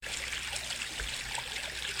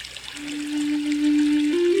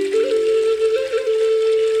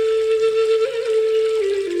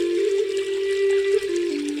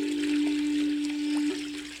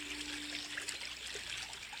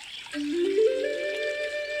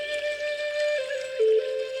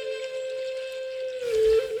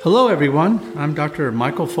Hello, everyone. I'm Dr.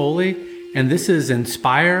 Michael Foley, and this is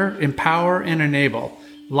Inspire, Empower, and Enable,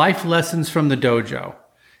 Life Lessons from the Dojo.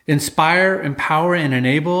 Inspire, Empower, and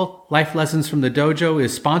Enable, Life Lessons from the Dojo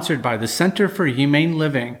is sponsored by the Center for Humane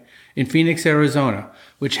Living in Phoenix, Arizona,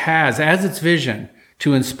 which has as its vision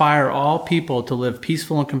to inspire all people to live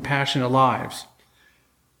peaceful and compassionate lives.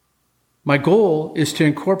 My goal is to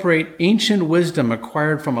incorporate ancient wisdom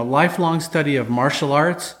acquired from a lifelong study of martial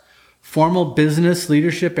arts, formal business,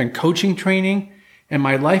 leadership, and coaching training, and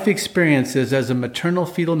my life experiences as a maternal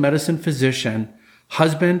fetal medicine physician,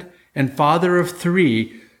 husband, and father of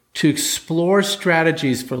 3 to explore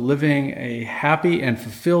strategies for living a happy and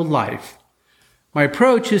fulfilled life. My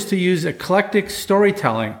approach is to use eclectic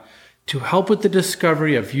storytelling to help with the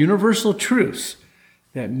discovery of universal truths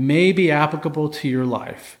that may be applicable to your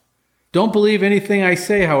life. Don't believe anything I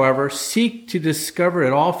say, however. Seek to discover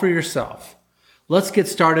it all for yourself. Let's get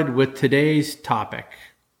started with today's topic.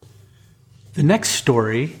 The next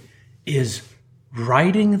story is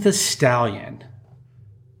Riding the Stallion,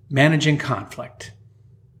 Managing Conflict.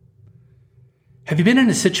 Have you been in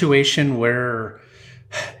a situation where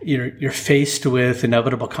you're faced with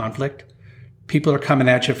inevitable conflict? People are coming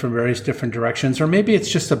at you from various different directions, or maybe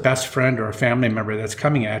it's just a best friend or a family member that's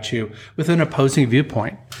coming at you with an opposing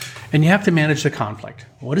viewpoint, and you have to manage the conflict.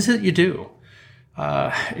 What is it you do?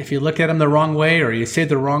 If you look at them the wrong way or you say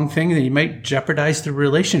the wrong thing, then you might jeopardize the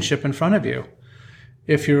relationship in front of you.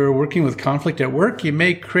 If you're working with conflict at work, you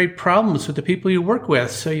may create problems with the people you work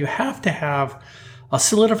with. So you have to have a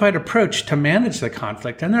solidified approach to manage the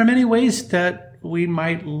conflict. And there are many ways that we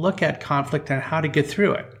might look at conflict and how to get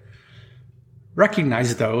through it.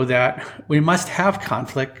 Recognize, though, that we must have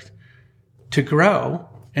conflict to grow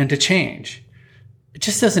and to change. It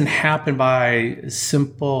just doesn't happen by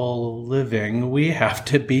simple living. We have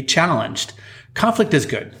to be challenged. Conflict is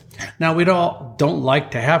good. Now, we don't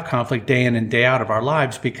like to have conflict day in and day out of our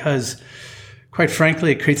lives because, quite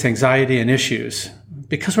frankly, it creates anxiety and issues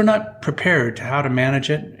because we're not prepared to how to manage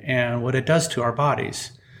it and what it does to our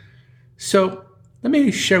bodies. So let me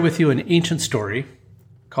share with you an ancient story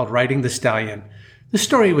called Riding the Stallion. This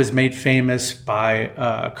story was made famous by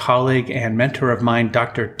a colleague and mentor of mine,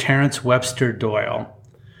 Dr. Terence Webster Doyle.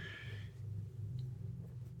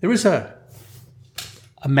 There was a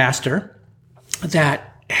master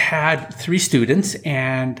that had 3 students,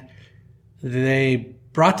 and they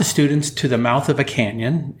brought the students to the mouth of a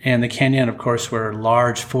canyon. And the canyon, of course, were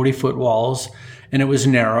large 40-foot walls, and it was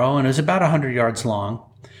narrow, and it was about 100 yards long.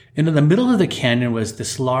 And in the middle of the canyon was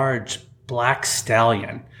this large black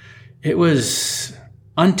stallion. It was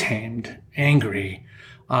untamed, angry,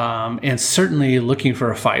 and certainly looking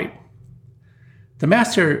for a fight. The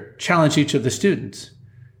master challenged each of the students.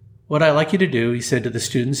 What I'd like you to do, he said to the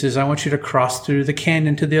students, is I want you to cross through the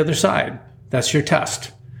canyon to the other side. That's your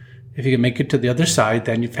test. If you can make it to the other side,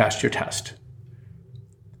 then you've passed your test.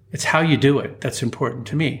 It's how you do it that's important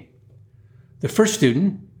to me. The first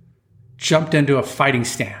student jumped into a fighting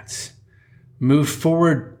stance, moved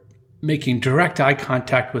forward, making direct eye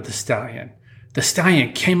contact with the stallion. The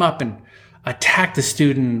stallion came up and attacked the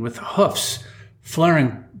student with hoofs,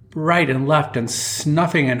 flaring right and left and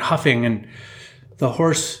snuffing and huffing. And the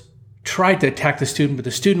horse tried to attack the student, but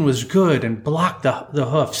the student was good and blocked the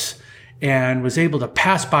hoofs and was able to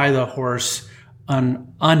pass by the horse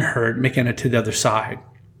unhurt, making it to the other side.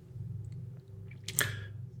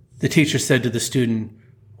 The teacher said to the student,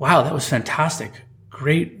 "Wow, that was fantastic.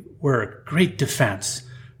 Great work, great defense.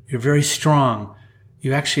 You're very strong.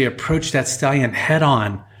 You actually approached that stallion head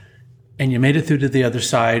on, and you made it through to the other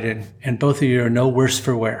side, and both of you are no worse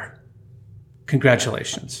for wear.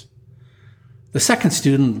 Congratulations." The second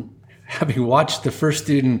student, having watched the first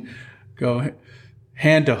student go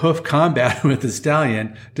hand-to-hoof combat with the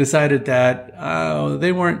stallion, decided that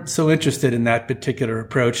they weren't so interested in that particular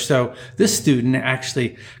approach. So this student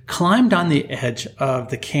actually climbed on the edge of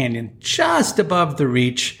the canyon, just above the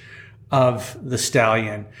reach of the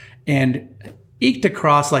stallion, and eked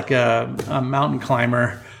across like a mountain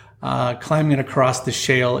climber, climbing across the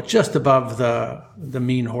shale just above the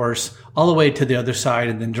mean horse, all the way to the other side,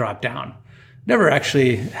 and then drop down, never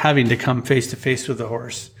actually having to come face to face with the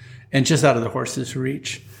horse and just out of the horse's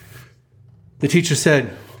reach. The teacher said,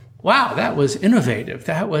 "Wow, that was innovative.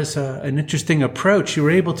 That was an interesting approach. You were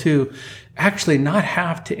able to actually not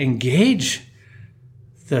have to engage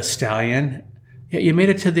the stallion, yet you made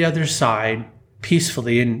it to the other side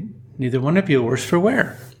peacefully, and neither one of you worse for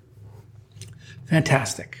wear."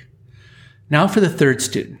 Fantastic. Now for the third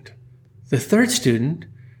student. The third student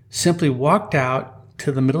simply walked out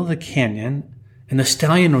to the middle of the canyon, and the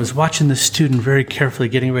stallion was watching the student very carefully,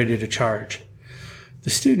 getting ready to charge. The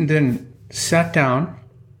student then sat down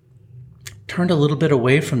turned a little bit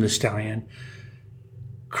away from the stallion,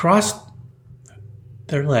 crossed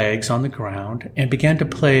their legs on the ground, and began to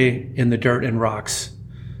play in the dirt and rocks,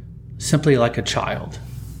 simply like a child.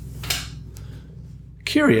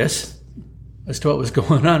 Curious as to what was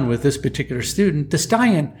going on with this particular student, the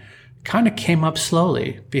stallion kind of came up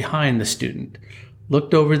slowly behind the student,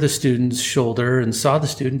 looked over the student's shoulder, and saw the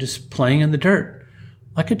student just playing in the dirt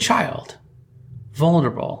like a child,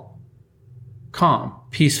 vulnerable, calm,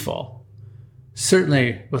 peaceful,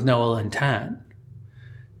 certainly with no ill intent.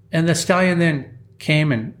 And the stallion then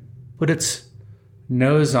came and put its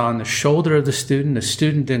nose on the shoulder of the student. The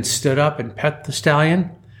student then stood up and pet the stallion.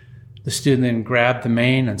 The student then grabbed the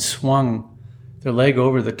mane and swung their leg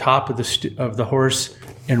over the top of the horse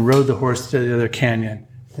and rode the horse to the other canyon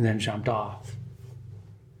and then jumped off.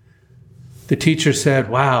 The teacher said,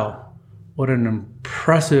 "Wow, what an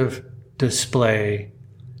impressive display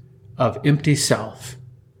of empty self,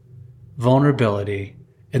 vulnerability,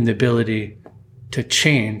 and the ability to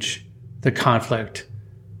change the conflict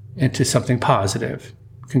into something positive.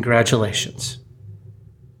 Congratulations."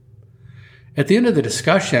 At the end of the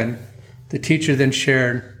discussion, the teacher then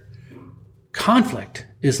shared, conflict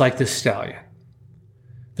is like this stallion.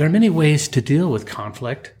 There are many ways to deal with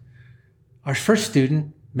conflict. Our first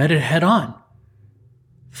student met it head on,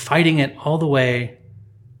 fighting it all the way,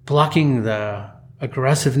 blocking the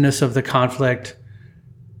aggressiveness of the conflict,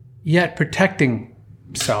 yet protecting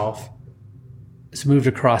himself as moved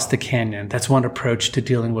across the canyon. That's one approach to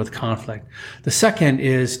dealing with conflict. The second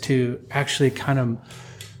is to actually kind of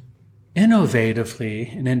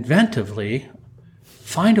innovatively and inventively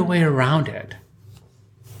find a way around it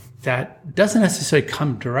that doesn't necessarily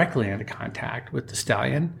come directly into contact with the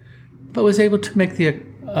stallion, but was able to make the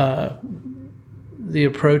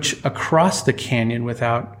approach across the canyon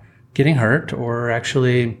without getting hurt or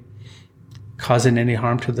actually causing any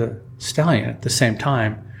harm to the stallion at the same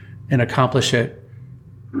time, and accomplish it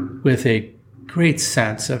with a great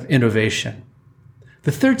sense of innovation.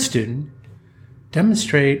 The third student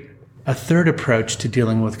demonstrate a third approach to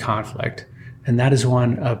dealing with conflict, and that is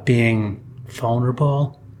one of being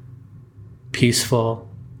vulnerable, peaceful,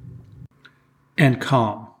 and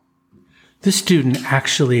calm. This student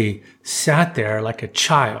actually sat there like a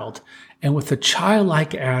child, and with a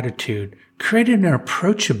childlike attitude, created an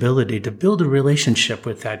approachability to build a relationship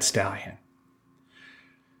with that stallion.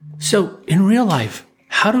 So in real life,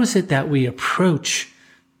 how is it that we approach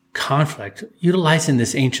conflict utilizing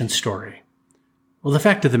this ancient story? Well, the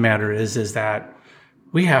fact of the matter is that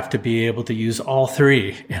we have to be able to use all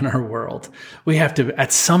three in our world. We have to,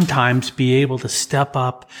 at some times, be able to step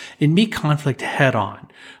up and meet conflict head on.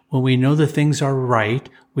 When we know that things are right,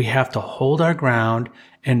 we have to hold our ground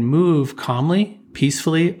and move calmly,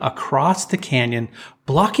 peacefully across the canyon,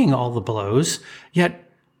 blocking all the blows,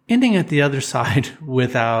 yet ending at the other side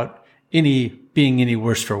without being any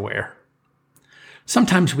worse for wear.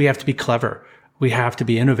 Sometimes we have to be clever. We have to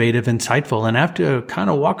be innovative, insightful, and have to kind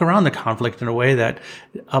of walk around the conflict in a way that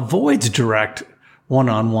avoids direct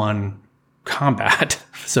one-on-one combat,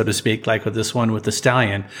 so to speak, like with this one with the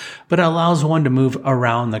stallion, but allows one to move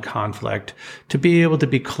around the conflict, to be able to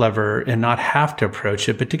be clever and not have to approach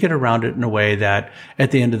it, but to get around it in a way that at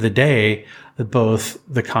the end of the day, both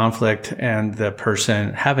the conflict and the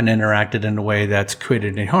person haven't interacted in a way that's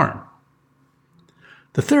created any harm.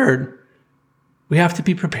 The third, we have to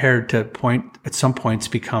be prepared to at some points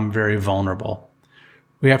become very vulnerable.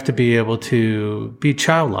 We have to be able to be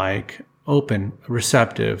childlike, open,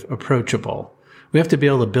 receptive, approachable. We have to be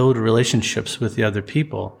able to build relationships with the other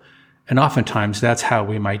people. And oftentimes that's how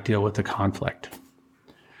we might deal with the conflict.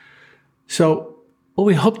 So what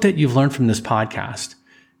we hope that you've learned from this podcast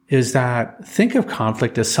is that think of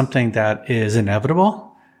conflict as something that is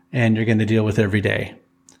inevitable and you're going to deal with every day.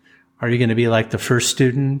 Are you going to be like the first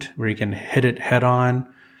student where you can hit it head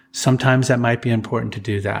on? Sometimes that might be important to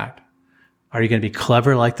do that. Are you going to be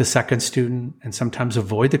clever like the second student and sometimes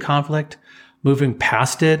avoid the conflict, moving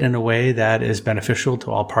past it in a way that is beneficial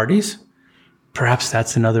to all parties? Perhaps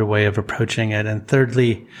that's another way of approaching it. And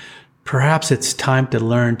thirdly, perhaps it's time to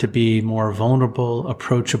learn to be more vulnerable,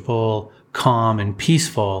 approachable, calm, and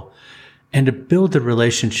peaceful, and to build a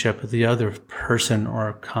relationship with the other person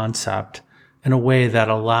or concept in a way that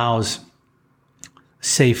allows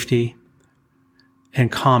safety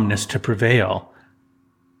and calmness to prevail.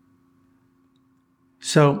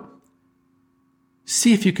 So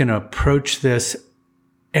see if you can approach this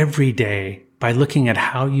every day by looking at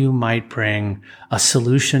how you might bring a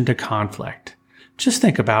solution to conflict. Just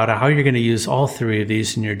think about how you're going to use all three of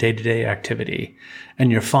these in your day-to-day activity,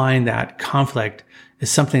 and you'll find that conflict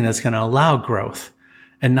is something that's going to allow growth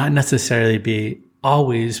and not necessarily be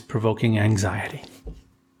always provoking anxiety.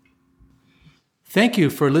 Thank you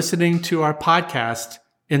for listening to our podcast,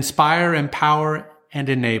 Inspire, Empower, and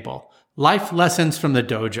Enable, Life Lessons from the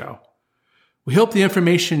Dojo. We hope the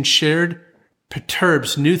information shared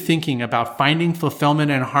perturbs new thinking about finding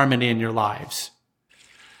fulfillment and harmony in your lives.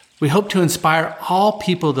 We hope to inspire all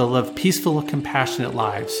people to live peaceful, compassionate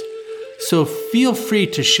lives. So feel free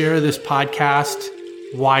to share this podcast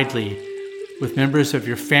widely with members of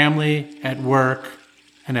your family, at work,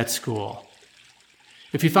 and at school.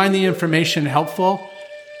 If you find the information helpful,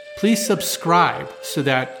 please subscribe so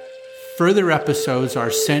that further episodes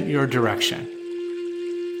are sent your direction.